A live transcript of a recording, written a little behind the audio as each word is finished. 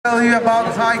Tell you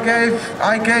about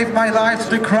I gave my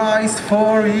life to Christ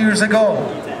 4 years ago.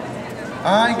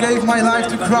 I gave my life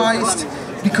to Christ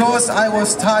because I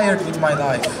was tired with my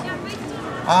life.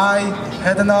 I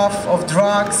had enough of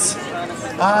drugs.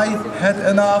 I had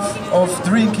enough of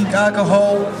drinking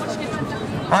alcohol.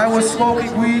 I was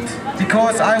smoking weed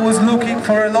because I was looking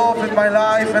for a love in my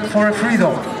life and for a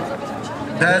freedom.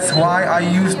 That's why I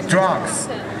used drugs.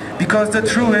 Because the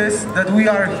truth is that we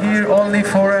are here only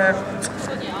for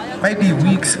maybe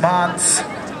weeks, months,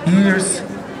 years,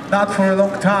 not for a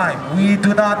long time. We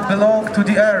do not belong to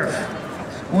the earth.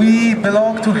 We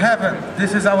belong to heaven.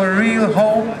 This is our real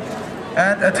home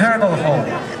and eternal home.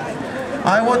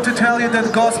 I want to tell you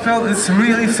that gospel is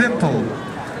really simple.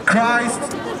 Christ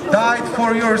died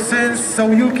for your sins so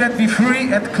you can be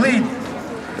free and clean.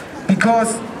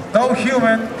 Because no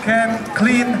human can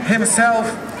clean himself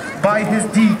by his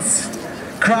deeds.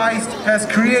 Christ has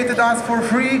created us for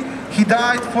free. He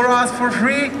died for us for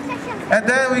free, and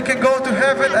then we can go to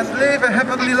heaven and live a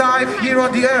heavenly life here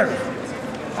on the earth.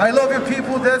 I love you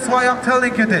people, that's why I'm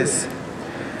telling you this.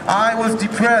 I was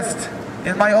depressed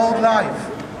in my old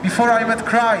life. Before I met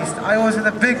Christ, I was in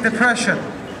a big depression.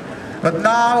 But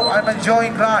now I'm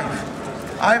enjoying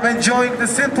life. I'm enjoying the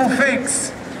simple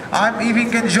things. I'm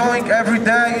even enjoying every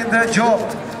day in the job,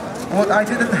 what I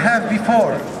didn't have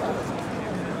before.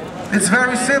 It's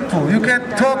very simple. You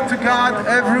can talk to God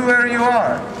everywhere you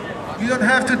are. You don't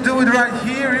have to do it right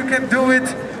here. You can do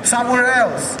it somewhere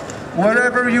else,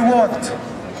 wherever you want.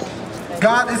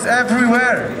 God is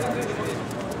everywhere.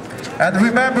 And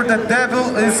remember, the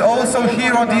devil is also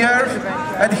here on the earth,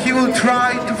 and he will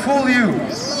try to fool you.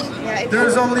 There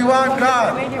is only one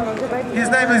God. His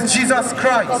name is Jesus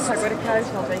Christ.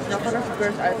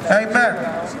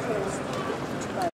 Amen.